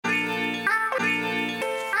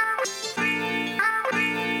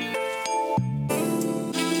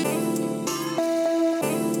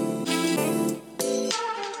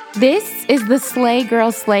This is the Slay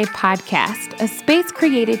Girl Slay podcast, a space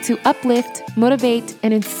created to uplift, motivate,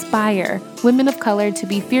 and inspire women of color to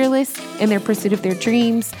be fearless in their pursuit of their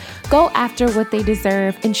dreams, go after what they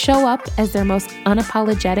deserve, and show up as their most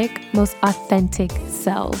unapologetic, most authentic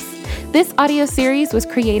selves. This audio series was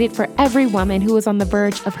created for every woman who is on the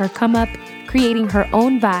verge of her come up, creating her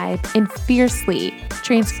own vibe, and fiercely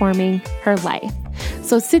transforming her life.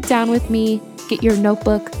 So sit down with me, get your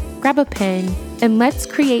notebook, grab a pen, and let's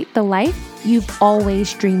create the life you've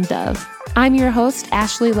always dreamed of. I'm your host,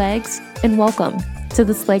 Ashley Leggs, and welcome to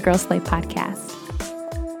the Slay Girl Slay podcast.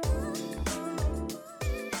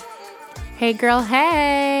 Hey girl,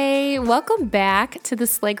 hey! Welcome back to the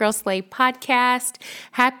Slay Girl Slay podcast.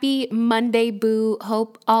 Happy Monday, boo.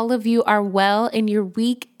 Hope all of you are well and your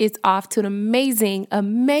week is off to an amazing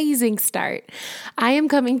start. I am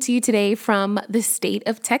coming to you today from the state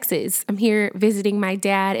of Texas. I'm here visiting my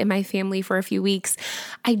dad and my family for a few weeks.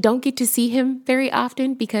 I don't get to see him very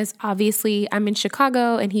often because obviously I'm in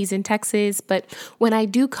Chicago and he's in Texas, but when I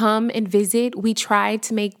do come and visit, we try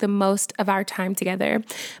to make the most of our time together.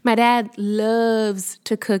 My dad loves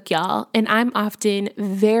to cook, y'all, and I'm often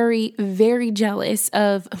very jealous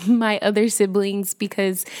of my other siblings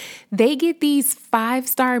because they get these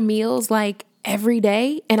 5-star meals like every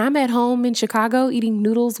day, and I'm at home in Chicago eating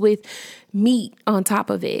noodles with meat on top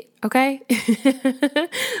of it, okay?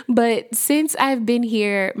 But since I've been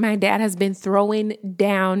here, my dad has been throwing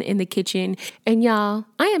down in the kitchen, and y'all,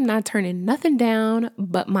 I am not turning nothing down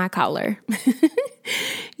but my collar.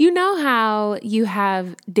 You know how you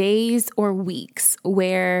have days or weeks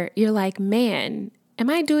where you're like, man, am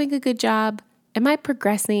I doing a good job? Am I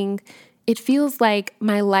progressing? It feels like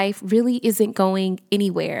my life really isn't going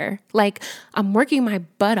anywhere. Like I'm working my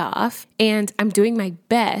butt off and I'm doing my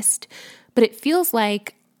best, but it feels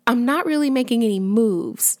like I'm not really making any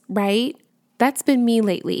moves, right? That's been me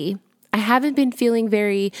lately. I haven't been feeling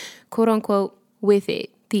very quote unquote with it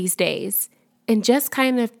these days and just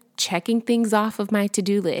kind of checking things off of my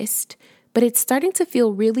to-do list, but it's starting to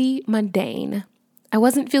feel really mundane. I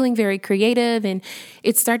wasn't feeling very creative, and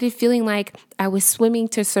it started feeling like I was swimming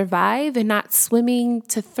to survive and not swimming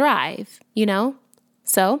to thrive, you know?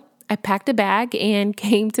 So I packed a bag and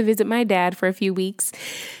came to visit my dad for a few weeks.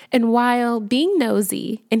 And while being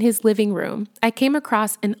nosy in his living room, I came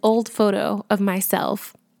across an old photo of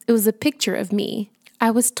myself. It was a picture of me. I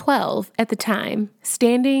was 12 at the time,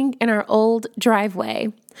 standing in our old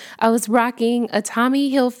driveway. I was rocking a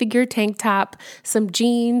Tommy Hilfiger tank top, some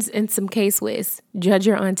jeans, and some K-Swiss. Judge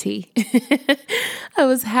your auntie. I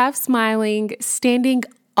was half smiling, standing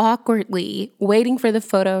awkwardly, waiting for the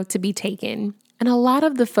photo to be taken. And a lot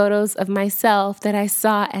of the photos of myself that I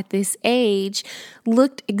saw at this age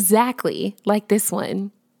looked exactly like this one.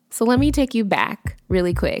 So let me take you back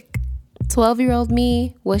really quick. 12-year-old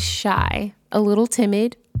me was shy, a little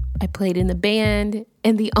timid. I played in the band,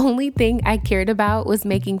 and the only thing I cared about was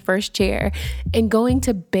making first chair and going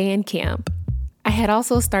to band camp. I had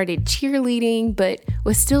also started cheerleading, but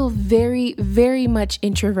was still very much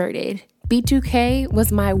introverted. B2K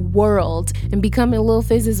was my world, and becoming Lil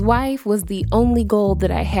Fizz's wife was the only goal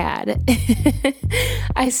that I had.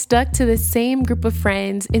 I stuck to the same group of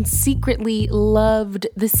friends and secretly loved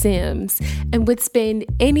The Sims and would spend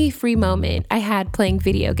any free moment I had playing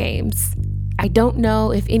video games. I don't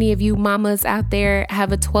know if any of you mamas out there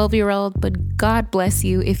have a 12-year-old, but God bless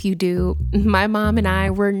you if you do. My mom and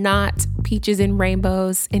I were not peaches and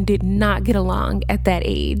rainbows and did not get along at that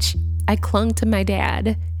age. I clung to my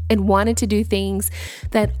dad and wanted to do things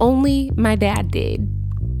that only my dad did.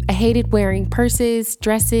 I hated wearing purses,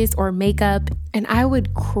 dresses, or makeup, and I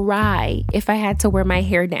would cry if I had to wear my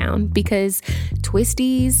hair down because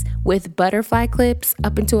twisties with butterfly clips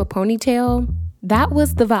up into a ponytail, that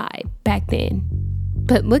was the vibe back then.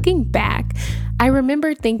 But looking back, I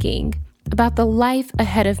remember thinking about the life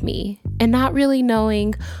ahead of me and not really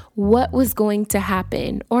knowing what was going to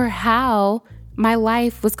happen or how my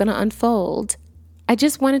life was going to unfold. I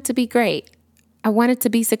just wanted to be great. I wanted to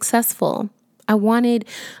be successful. I wanted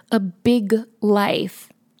a big life.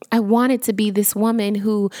 I wanted to be this woman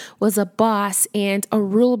who was a boss and a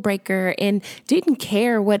rule breaker and didn't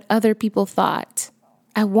care what other people thought.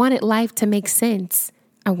 I wanted life to make sense.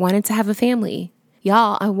 I wanted to have a family.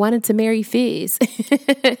 Y'all, I wanted to marry Fizz.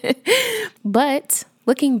 But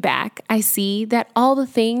looking back, I see that all the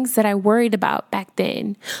things that I worried about back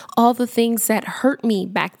then, all the things that hurt me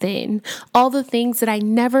back then, all the things that I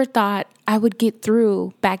never thought I would get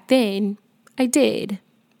through back then, I did.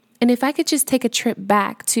 And if I could just take a trip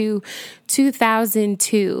back to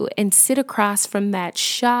 2002 and sit across from that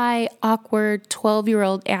shy, awkward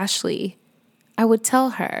 12-year-old Ashley, I would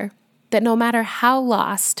tell her, that no matter how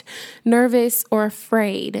lost, nervous, or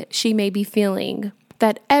afraid she may be feeling,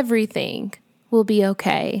 that everything will be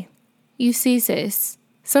okay. You see, sis,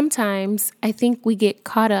 sometimes I think we get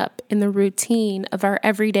caught up in the routine of our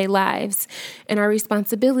everyday lives and our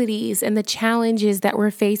responsibilities and the challenges that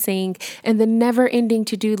we're facing and the never-ending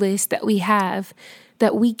to-do list that we have,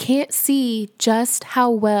 that we can't see just how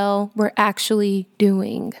well we're actually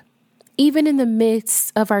doing. Even in the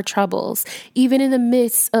midst of our troubles, even in the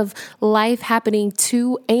midst of life happening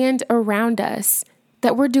to and around us,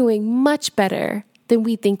 that we're doing much better than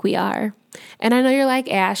we think we are. And I know you're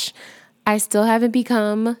like, Ash, I still haven't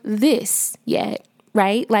become this yet,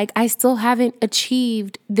 right? Like I still haven't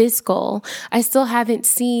achieved this goal. I still haven't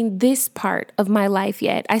seen this part of my life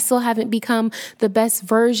yet. I still haven't become the best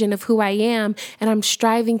version of who I am. And I'm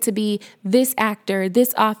striving to be this actor,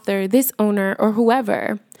 this author, this owner, or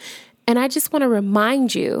whoever. And I just want to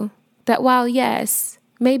remind you that while, yes,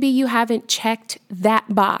 maybe you haven't checked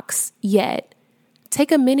that box yet,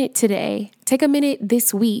 take a minute today, take a minute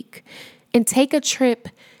this week, and take a trip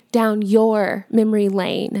down your memory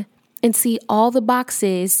lane and see all the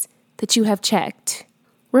boxes that you have checked.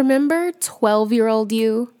 Remember 12-year-old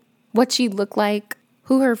you, what she looked like,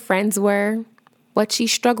 who her friends were, what she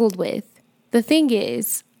struggled with. The thing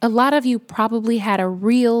is, a lot of you probably had a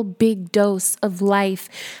real big dose of life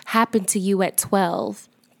happen to you at 12.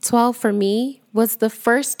 12 for me was the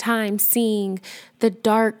first time seeing the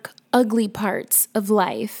dark, ugly parts of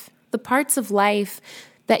life, the parts of life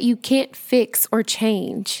that you can't fix or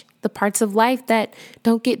change, the parts of life that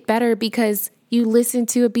don't get better because you listen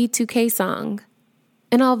to a B2K song.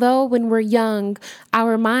 And although when we're young,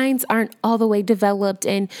 our minds aren't all the way developed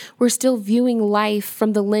and we're still viewing life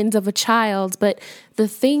from the lens of a child, but the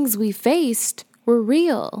things we faced were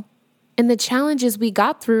real. And the challenges we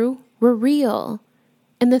got through were real.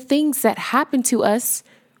 And the things that happened to us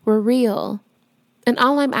were real. And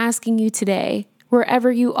all I'm asking you today,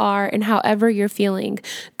 wherever you are and however you're feeling,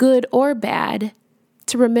 good or bad,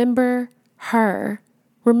 to remember her.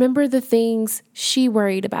 Remember the things she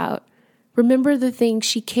worried about. Remember the things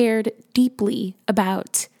she cared deeply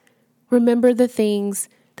about. Remember the things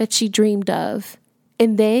that she dreamed of.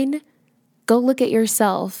 And then go look at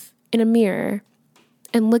yourself in a mirror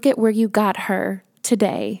and look at where you got her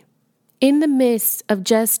today. In the midst of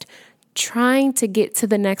just trying to get to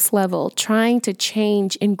the next level, trying to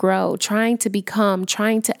change and grow, trying to become,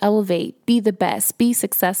 trying to elevate, be the best, be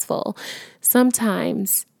successful,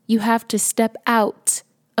 sometimes you have to step out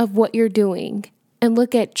of what you're doing and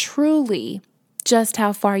look at truly just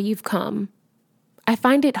how far you've come. I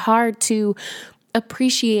find it hard to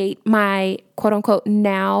appreciate my quote unquote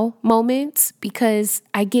now moments because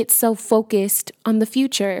I get so focused on the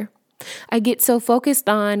future. I get so focused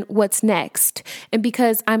on what's next. And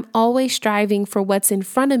because I'm always striving for what's in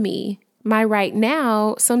front of me, my right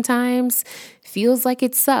now sometimes feels like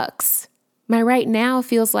it sucks. My right now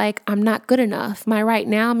feels like I'm not good enough. My right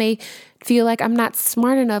now may feel like I'm not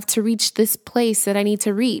smart enough to reach this place that I need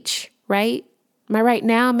to reach, right? My right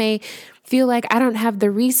now may feel like I don't have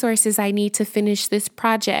the resources I need to finish this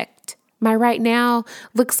project. My right now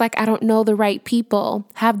looks like I don't know the right people,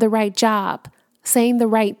 have the right job, saying the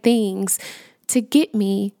right things to get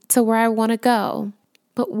me to where I want to go.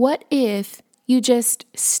 But what if you just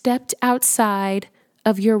stepped outside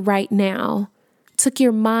of your right now, took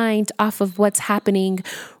your mind off of what's happening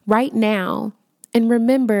right now, and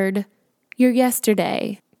remembered your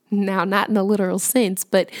yesterday? Now, not in a literal sense,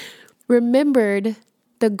 but remembered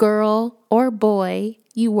the girl or boy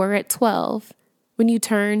you were at 12, when you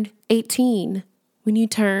turned 18, when you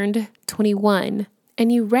turned 21,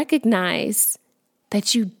 and you recognize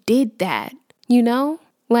that you did that, you know?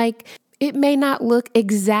 Like, it may not look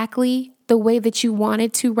exactly the way that you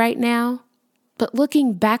wanted to right now, but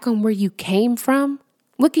looking back on where you came from,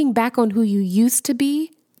 looking back on who you used to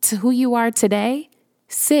be to who you are today,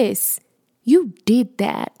 sis, you did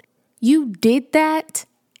that. You did that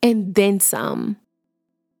and then some.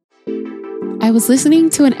 I was listening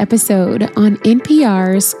to an episode on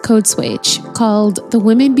NPR's Code Switch called The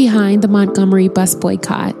Women Behind the Montgomery Bus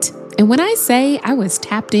Boycott. And when I say I was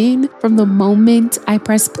tapped in from the moment I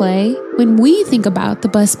pressed play, when we think about the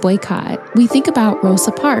bus boycott, we think about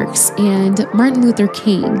Rosa Parks and Martin Luther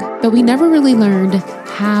King, but we never really learned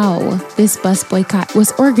how this bus boycott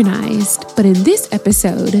was organized. But in this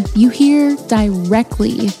episode, you hear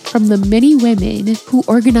directly from the many women who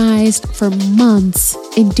organized for months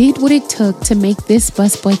and did what it took to make this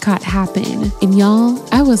bus boycott happen. And y'all,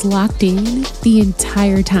 I was locked in the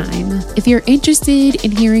entire time. If you're interested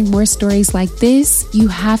in hearing more stories like this, you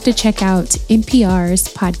have to check out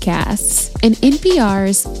NPR's podcast. Truths. In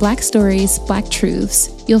NPR's Black Stories, Black Truths,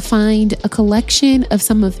 you'll find a collection of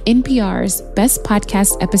some of NPR's best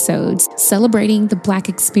podcast episodes celebrating the Black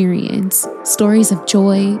experience. Stories of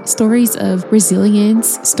joy, stories of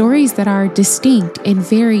resilience, stories that are distinct and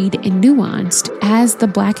varied and nuanced as the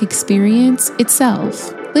Black experience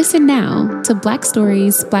itself. Listen now to Black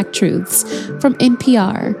Stories, Black Truths from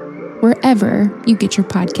NPR, wherever you get your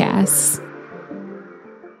podcasts.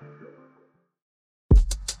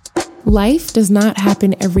 Life does not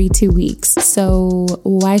happen every 2 weeks, so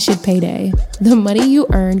why should payday? The money you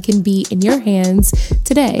earn can be in your hands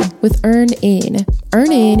today with EarnIn.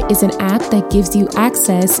 EarnIn is an app that gives you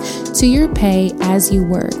access to your pay as you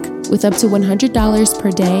work, with up to $100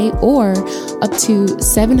 per day or up to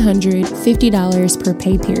 $750 per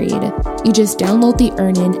pay period. You just download the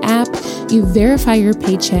EarnIn app, you verify your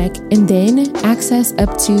paycheck, and then access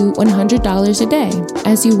up to $100 a day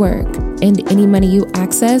as you work. And any money you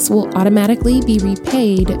access will automatically be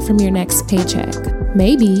repaid from your next paycheck.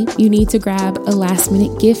 Maybe you need to grab a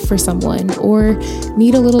last-minute gift for someone or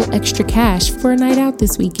need a little extra cash for a night out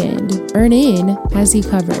this weekend. EarnIn has you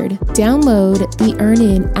covered. Download the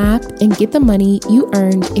EarnIn app and get the money you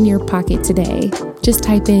earned in your pocket today. Just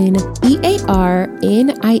type in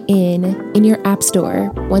EARNIN in your app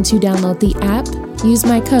store. Once you download the app, use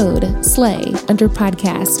my code SLAY under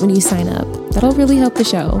podcasts when you sign up. That'll really help the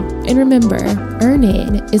show. And remember,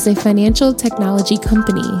 EarnIn is a financial technology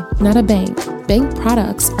company, not a bank. Bank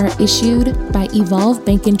products are issued by Evolve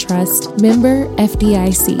Bank and Trust, member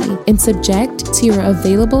FDIC, and subject to your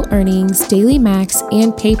available earnings, daily max,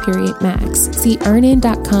 and pay period max. See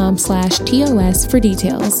earnin.com/TOS for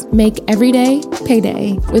details. Make every day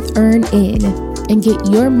payday with EarnIn and get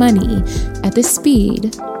your money at the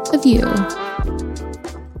speed of you.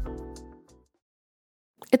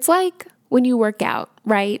 It's like when you work out,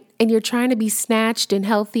 right? And you're trying to be snatched and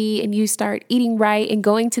healthy and you start eating right and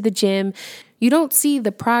going to the gym. You don't see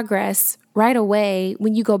the progress right away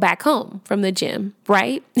when you go back home from the gym,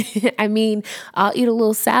 right? I mean, I'll eat a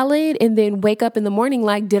little salad and then wake up in the morning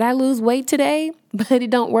like, did I lose weight today? But it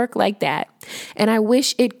don't work like that. And I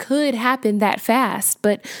wish it could happen that fast,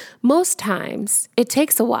 but most times it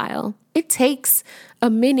takes a while. It takes a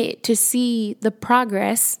minute to see the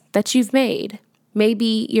progress that you've made.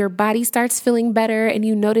 Maybe your body starts feeling better and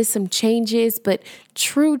you notice some changes, but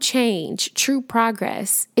true change, true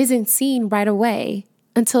progress isn't seen right away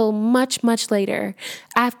until much, much later,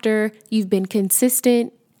 after you've been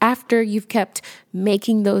consistent, after you've kept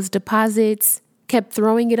making those deposits, kept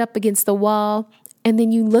throwing it up against the wall, and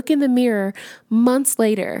then you look in the mirror months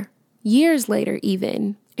later, years later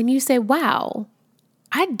even, and you say, wow,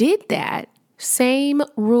 I did that. Same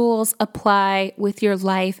rules apply with your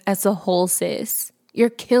life as a whole, sis.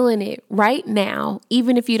 You're killing it right now,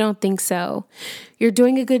 even if you don't think so. You're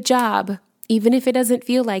doing a good job, even if it doesn't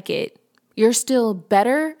feel like it. You're still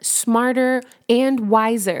better, smarter, and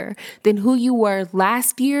wiser than who you were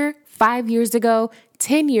last year, 5 years ago,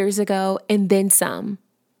 10 years ago, and then some.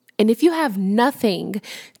 And if you have nothing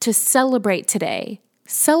to celebrate today,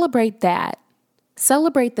 celebrate that.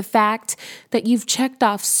 Celebrate the fact that you've checked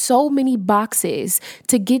off so many boxes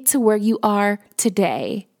to get to where you are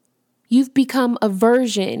today. You've become a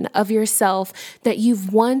version of yourself that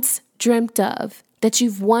you've once dreamt of, that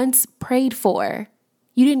you've once prayed for.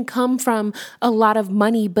 You didn't come from a lot of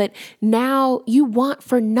money, but now you want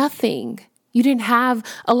for nothing. You didn't have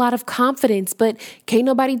a lot of confidence, but can't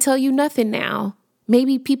nobody tell you nothing now.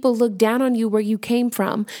 Maybe people looked down on you where you came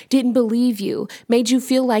from, didn't believe you, made you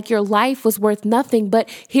feel like your life was worth nothing, but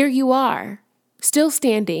here you are, still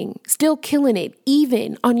standing, still killing it,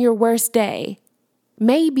 even on your worst day.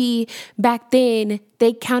 Maybe back then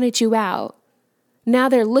they counted you out. Now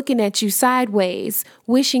they're looking at you sideways,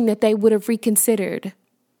 wishing that they would have reconsidered.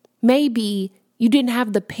 Maybe you didn't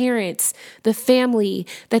have the parents, the family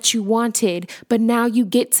that you wanted, but now you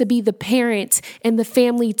get to be the parent and the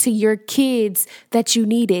family to your kids that you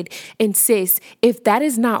needed. And sis, if that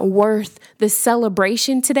is not worth the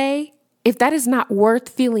celebration today, if that is not worth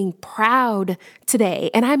feeling proud today,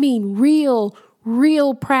 and I mean real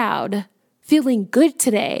proud, feeling good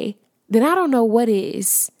today, then I don't know what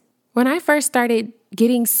is. When I first started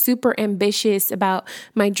getting super ambitious about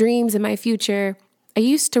my dreams and my future, I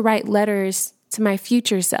used to write letters to my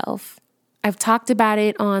future self. I've talked about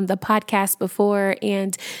it on the podcast before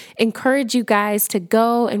and encourage you guys to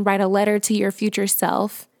go and write a letter to your future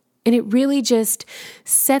self. And it really just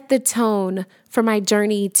set the tone for my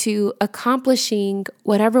journey to accomplishing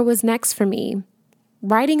whatever was next for me.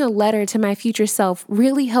 Writing a letter to my future self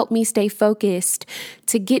really helped me stay focused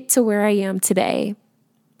to get to where I am today.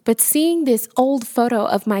 But seeing this old photo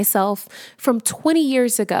of myself from 20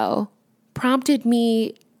 years ago prompted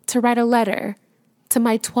me to write a letter to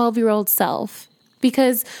my 12-year-old self.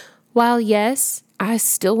 Because while yes, I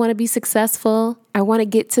still want to be successful, I want to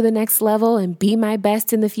get to the next level and be my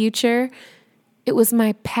best in the future, it was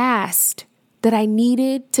my past that I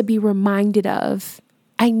needed to be reminded of.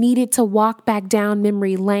 I needed to walk back down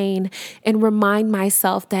memory lane and remind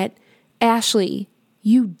myself that, Ashley,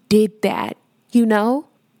 you did that, you know?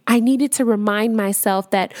 I needed to remind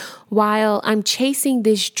myself that while I'm chasing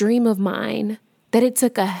this dream of mine, that it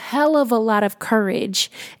took a hell of a lot of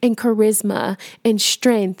courage and charisma and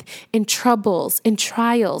strength and troubles and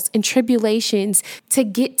trials and tribulations to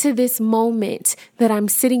get to this moment that I'm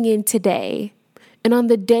sitting in today. And on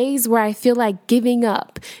the days where I feel like giving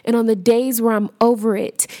up, and on the days where I'm over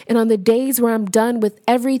it, and on the days where I'm done with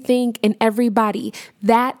everything and everybody,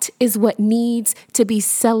 that is what needs to be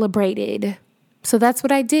celebrated. So that's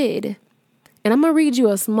what I did. And I'm going to read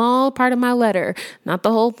you a small part of my letter, not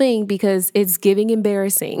the whole thing because it's giving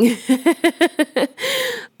embarrassing.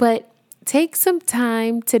 But take some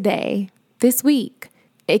time today, this week.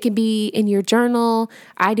 It can be in your journal.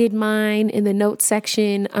 I did mine in the notes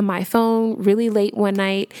section on my phone really late one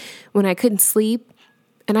night when I couldn't sleep.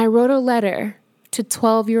 And I wrote a letter to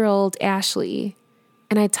 12-year-old Ashley.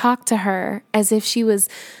 And I talked to her as if she was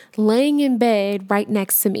laying in bed right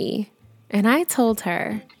next to me. And I told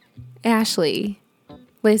her, Ashley,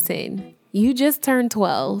 listen, you just turned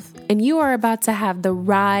 12 and you are about to have the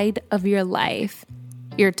ride of your life.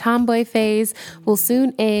 Your tomboy phase will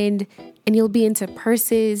soon end and you'll be into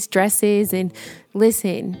purses, dresses, and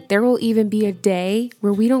listen, there will even be a day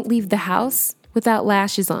where we don't leave the house without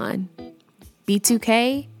lashes on.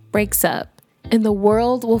 B2K breaks up and the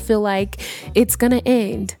world will feel like it's gonna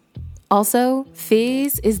end. Also,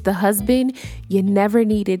 Fizz is the husband you never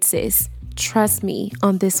needed, sis. Trust me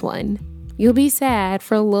on this one. You'll be sad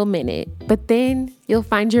for a little minute, but then you'll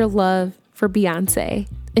find your love for Beyonce,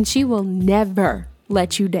 and she will never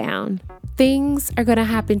let you down. Things are going to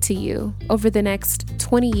happen to you over the next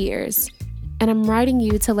 20 years, and I'm writing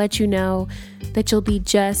you to let you know that you'll be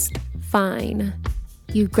just fine.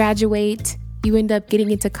 You graduate, you end up getting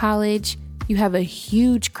into college, you have a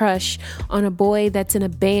huge crush on a boy that's in a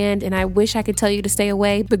band, and I wish I could tell you to stay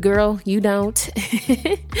away, but girl, you don't.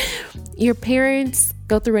 Your parents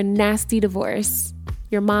go through a nasty divorce.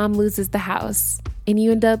 Your mom loses the house, and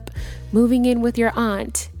you end up moving in with your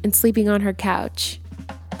aunt and sleeping on her couch.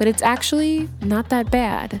 But it's actually not that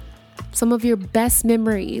bad. Some of your best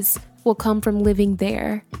memories will come from living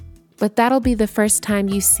there. But that'll be the first time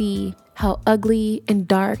you see how ugly and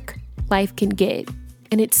dark life can get.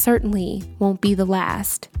 And it certainly won't be the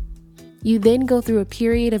last. You then go through a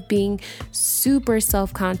period of being super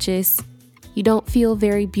self-conscious. You don't feel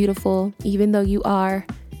very beautiful, even though you are.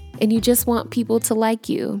 And you just want people to like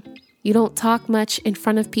you. You don't talk much in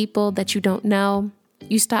front of people that you don't know.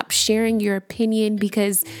 You stop sharing your opinion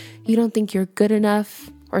because you don't think you're good enough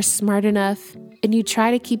or smart enough. And you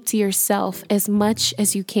try to keep to yourself as much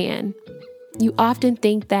as you can. You often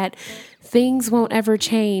think that things won't ever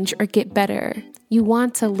change or get better. You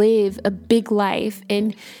want to live a big life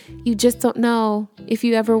and you just don't know if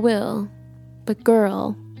you ever will. But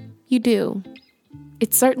girl, you do.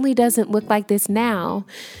 It certainly doesn't look like this now,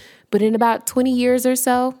 but in about 20 years or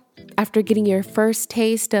so, after getting your first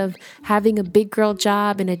taste of having a big girl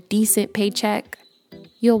job and a decent paycheck,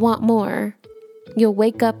 you'll want more. You'll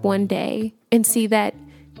wake up one day and see that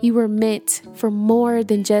you were meant for more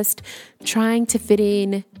than just trying to fit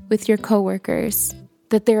in with your coworkers.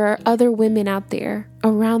 That there are other women out there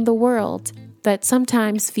around the world that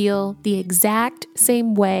sometimes feel the exact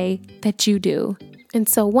same way that you do. And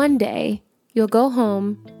so one day, you'll go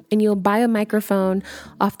home and you'll buy a microphone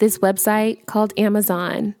off this website called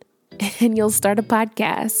Amazon, and you'll start a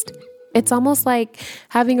podcast. It's almost like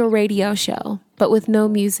having a radio show, but with no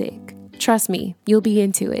music. Trust me, you'll be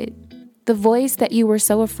into it. The voice that you were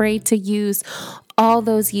so afraid to use all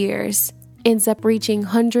those years ends up reaching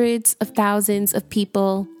hundreds of thousands of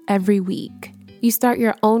people every week. You start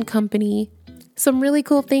your own company. Some really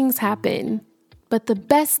cool things happen. But the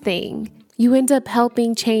best thing, you end up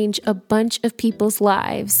helping change a bunch of people's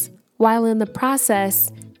lives. While in the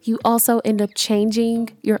process, you also end up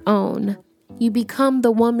changing your own. You become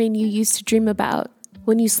the woman you used to dream about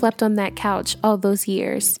when you slept on that couch all those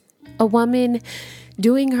years. A woman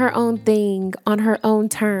doing her own thing on her own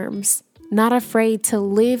terms. Not afraid to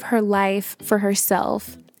live her life for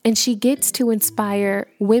herself. And she gets to inspire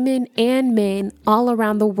women and men all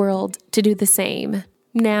around the world to do the same.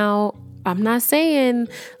 Now, I'm not saying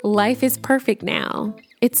life is perfect now.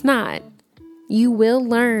 It's not. You will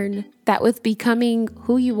learn that with becoming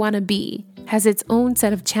who you want to be, has its own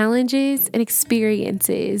set of challenges and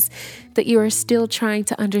experiences that you are still trying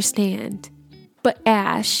to understand. But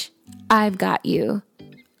Ash, I've got you.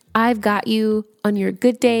 I've got you on your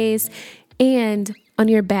good days and on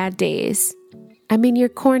your bad days. I'm in your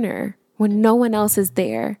corner when no one else is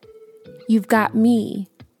there. You've got me,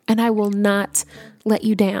 and I will not let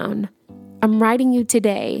you down. I'm writing you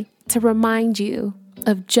today to remind you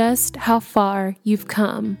of just how far you've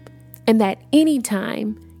come, and that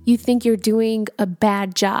anytime you think you're doing a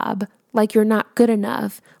bad job, like you're not good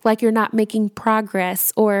enough, like you're not making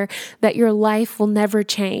progress, or that your life will never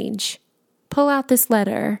change, pull out this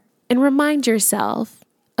letter and remind yourself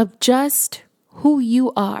of just who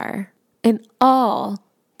you are and all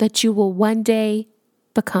that you will one day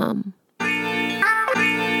become.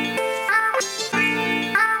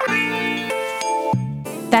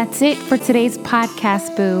 That's it for today's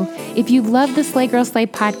podcast, Boo. If you love the Slay Girl Slay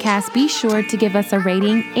podcast, be sure to give us a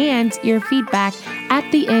rating and your feedback at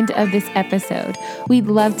the end of this episode. We'd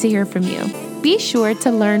love to hear from you. Be sure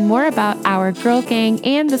to learn more about our Girl Gang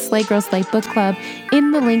and the Slay Girl Slay Book Club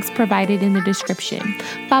in the links provided in the description.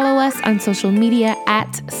 Follow us on social media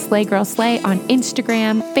at Slay Girl Slay on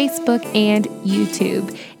Instagram, Facebook, and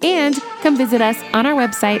YouTube. And come visit us on our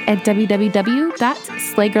website at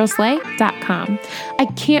www.slaygirlslay.com. I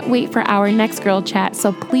can't wait for our next girl chat,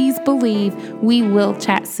 so please believe we will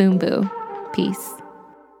chat soon, Boo. Peace.